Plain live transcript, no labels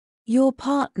Your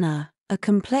partner, a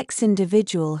complex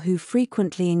individual who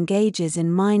frequently engages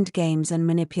in mind games and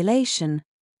manipulation,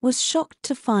 was shocked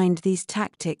to find these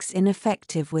tactics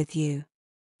ineffective with you.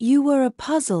 You were a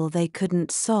puzzle they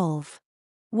couldn't solve.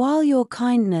 While your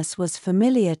kindness was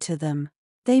familiar to them,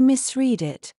 they misread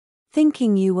it,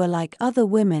 thinking you were like other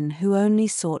women who only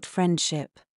sought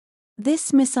friendship.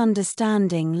 This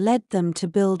misunderstanding led them to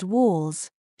build walls,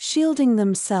 shielding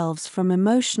themselves from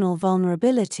emotional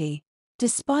vulnerability,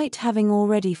 despite having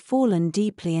already fallen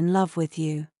deeply in love with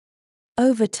you.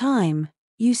 Over time,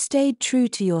 you stayed true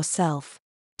to yourself,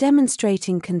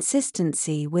 demonstrating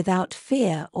consistency without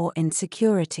fear or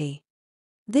insecurity.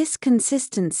 This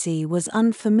consistency was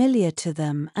unfamiliar to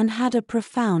them and had a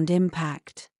profound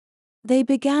impact. They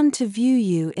began to view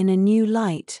you in a new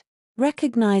light,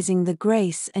 recognizing the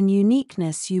grace and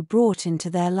uniqueness you brought into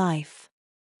their life.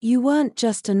 You weren't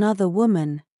just another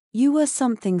woman, you were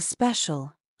something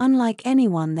special, unlike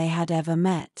anyone they had ever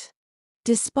met.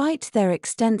 Despite their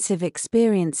extensive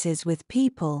experiences with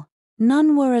people,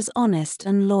 none were as honest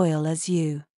and loyal as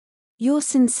you. Your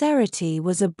sincerity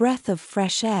was a breath of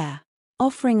fresh air,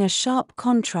 offering a sharp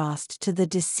contrast to the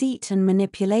deceit and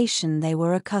manipulation they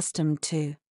were accustomed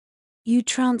to. You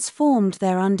transformed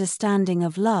their understanding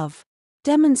of love,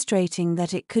 demonstrating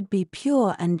that it could be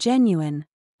pure and genuine,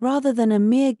 rather than a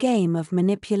mere game of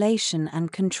manipulation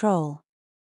and control.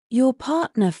 Your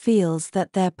partner feels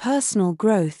that their personal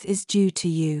growth is due to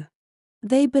you.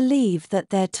 They believe that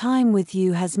their time with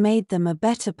you has made them a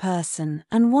better person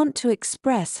and want to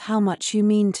express how much you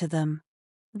mean to them.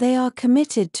 They are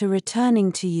committed to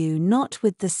returning to you not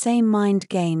with the same mind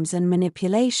games and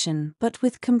manipulation but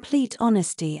with complete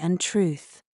honesty and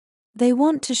truth. They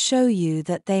want to show you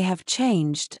that they have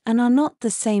changed and are not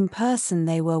the same person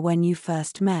they were when you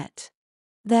first met.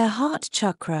 Their heart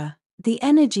chakra, the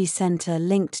energy center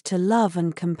linked to love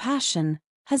and compassion,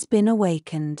 has been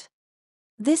awakened.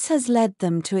 This has led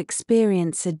them to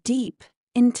experience a deep,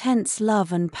 intense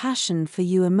love and passion for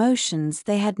you, emotions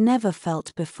they had never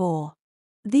felt before.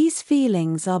 These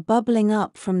feelings are bubbling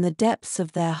up from the depths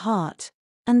of their heart,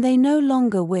 and they no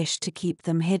longer wish to keep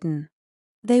them hidden.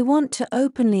 They want to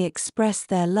openly express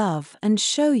their love and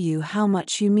show you how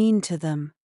much you mean to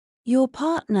them. Your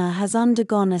partner has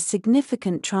undergone a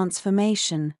significant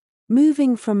transformation,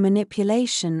 moving from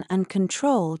manipulation and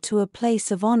control to a place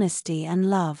of honesty and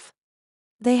love.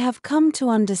 They have come to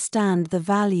understand the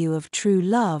value of true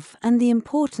love and the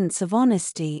importance of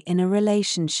honesty in a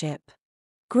relationship.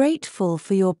 Grateful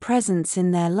for your presence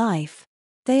in their life,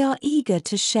 they are eager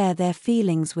to share their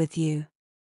feelings with you.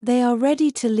 They are ready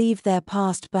to leave their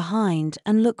past behind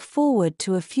and look forward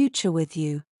to a future with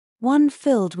you, one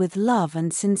filled with love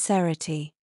and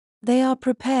sincerity. They are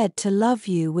prepared to love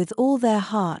you with all their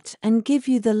heart and give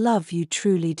you the love you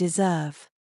truly deserve.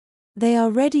 They are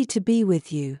ready to be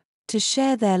with you, to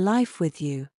share their life with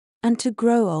you, and to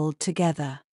grow old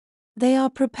together. They are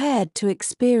prepared to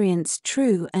experience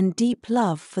true and deep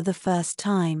love for the first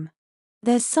time.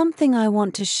 There's something I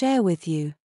want to share with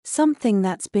you, something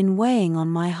that's been weighing on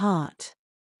my heart.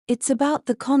 It's about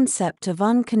the concept of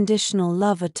unconditional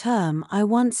love, a term I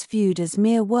once viewed as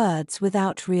mere words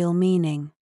without real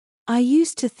meaning. I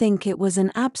used to think it was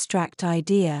an abstract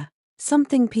idea,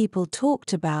 something people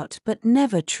talked about but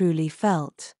never truly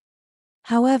felt.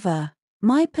 However,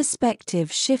 my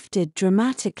perspective shifted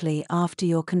dramatically after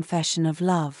your confession of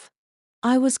love.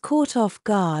 I was caught off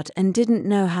guard and didn't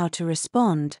know how to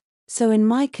respond, so in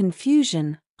my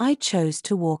confusion, I chose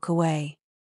to walk away.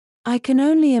 I can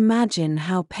only imagine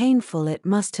how painful it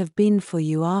must have been for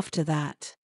you after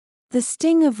that. The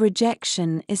sting of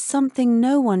rejection is something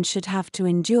no one should have to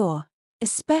endure,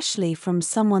 especially from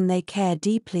someone they care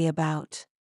deeply about.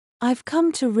 I've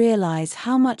come to realize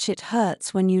how much it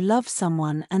hurts when you love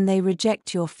someone and they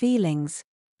reject your feelings,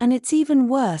 and it's even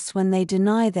worse when they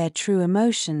deny their true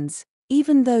emotions,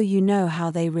 even though you know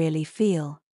how they really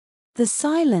feel. The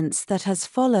silence that has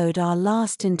followed our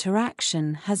last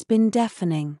interaction has been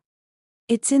deafening.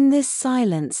 It's in this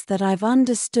silence that I've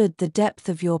understood the depth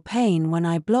of your pain when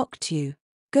I blocked you,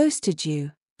 ghosted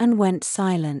you, and went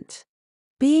silent.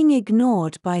 Being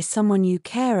ignored by someone you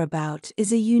care about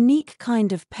is a unique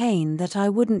kind of pain that I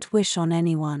wouldn't wish on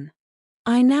anyone.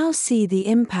 I now see the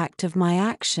impact of my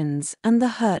actions and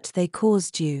the hurt they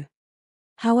caused you.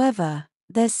 However,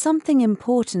 there's something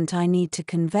important I need to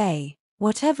convey.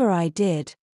 Whatever I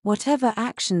did, whatever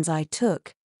actions I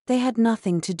took, they had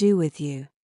nothing to do with you.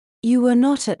 You were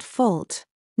not at fault,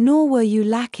 nor were you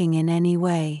lacking in any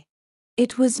way.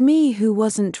 It was me who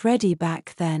wasn't ready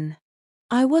back then.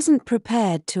 I wasn't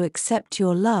prepared to accept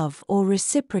your love or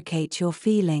reciprocate your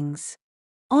feelings.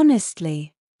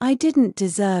 Honestly, I didn't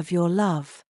deserve your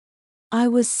love. I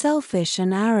was selfish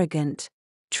and arrogant,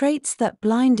 traits that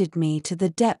blinded me to the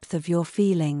depth of your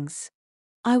feelings.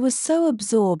 I was so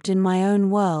absorbed in my own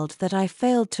world that I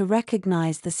failed to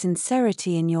recognize the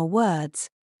sincerity in your words,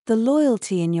 the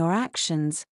loyalty in your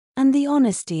actions, and the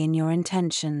honesty in your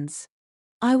intentions.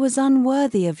 I was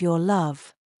unworthy of your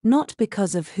love, not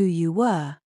because of who you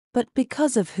were, but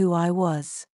because of who I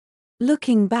was.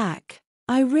 Looking back,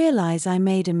 I realize I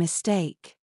made a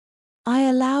mistake. I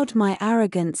allowed my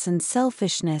arrogance and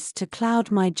selfishness to cloud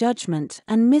my judgment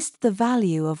and missed the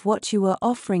value of what you were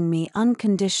offering me: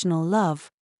 unconditional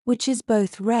love, which is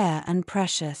both rare and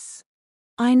precious.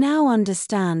 I now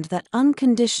understand that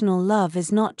unconditional love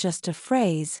is not just a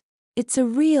phrase, it's a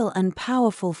real and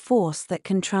powerful force that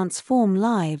can transform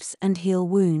lives and heal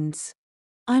wounds.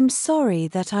 I'm sorry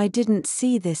that I didn't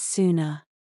see this sooner.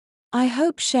 I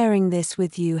hope sharing this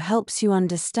with you helps you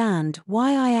understand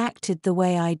why I acted the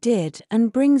way I did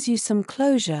and brings you some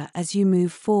closure as you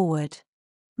move forward.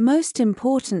 Most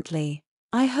importantly,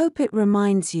 I hope it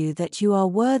reminds you that you are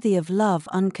worthy of love,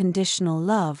 unconditional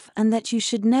love, and that you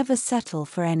should never settle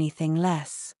for anything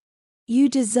less. You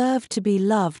deserve to be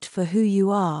loved for who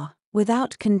you are,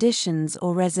 without conditions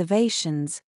or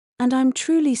reservations, and I'm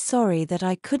truly sorry that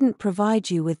I couldn't provide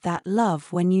you with that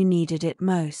love when you needed it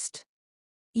most.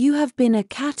 You have been a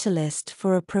catalyst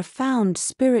for a profound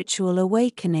spiritual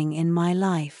awakening in my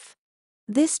life.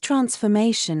 This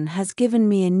transformation has given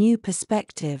me a new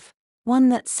perspective, one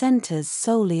that centers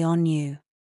solely on you.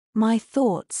 My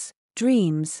thoughts,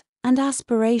 dreams, and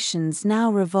aspirations now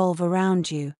revolve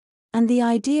around you, and the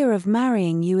idea of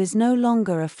marrying you is no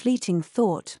longer a fleeting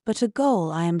thought but a goal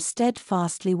I am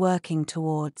steadfastly working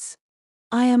towards.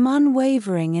 I am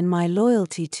unwavering in my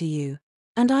loyalty to you,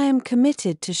 and I am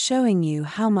committed to showing you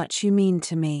how much you mean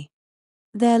to me.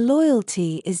 Their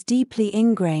loyalty is deeply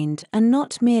ingrained and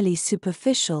not merely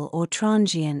superficial or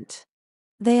transient.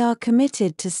 They are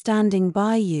committed to standing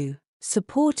by you,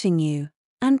 supporting you,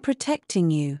 and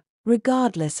protecting you,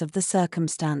 regardless of the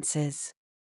circumstances.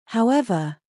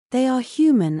 However, they are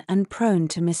human and prone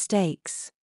to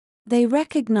mistakes. They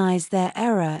recognize their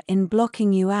error in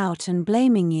blocking you out and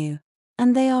blaming you,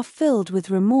 and they are filled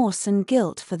with remorse and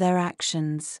guilt for their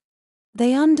actions.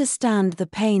 They understand the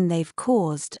pain they've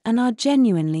caused and are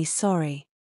genuinely sorry.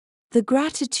 The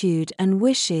gratitude and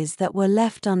wishes that were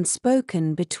left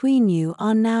unspoken between you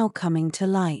are now coming to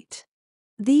light.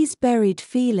 These buried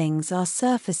feelings are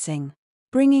surfacing,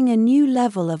 bringing a new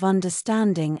level of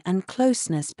understanding and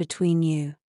closeness between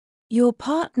you. Your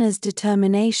partner's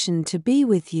determination to be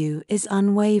with you is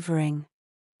unwavering.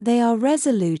 They are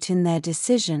resolute in their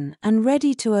decision and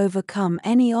ready to overcome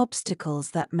any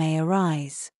obstacles that may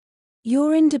arise.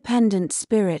 Your independent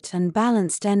spirit and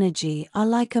balanced energy are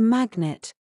like a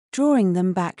magnet, drawing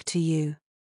them back to you.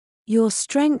 Your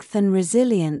strength and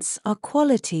resilience are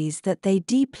qualities that they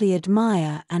deeply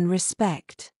admire and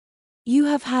respect. You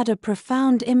have had a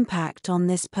profound impact on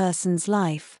this person's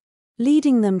life,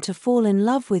 leading them to fall in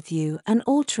love with you and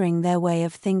altering their way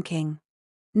of thinking.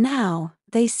 Now,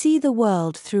 they see the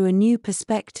world through a new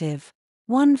perspective,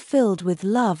 one filled with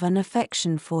love and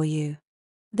affection for you.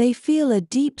 They feel a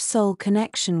deep soul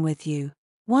connection with you,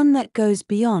 one that goes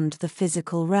beyond the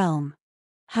physical realm.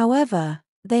 However,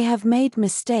 they have made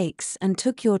mistakes and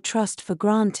took your trust for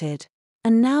granted,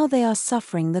 and now they are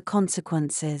suffering the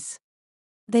consequences.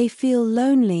 They feel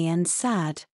lonely and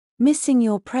sad, missing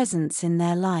your presence in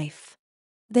their life.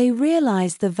 They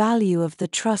realize the value of the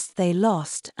trust they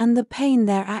lost and the pain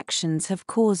their actions have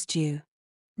caused you.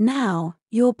 Now,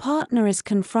 your partner is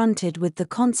confronted with the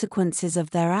consequences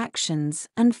of their actions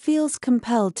and feels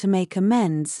compelled to make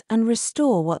amends and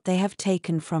restore what they have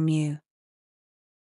taken from you.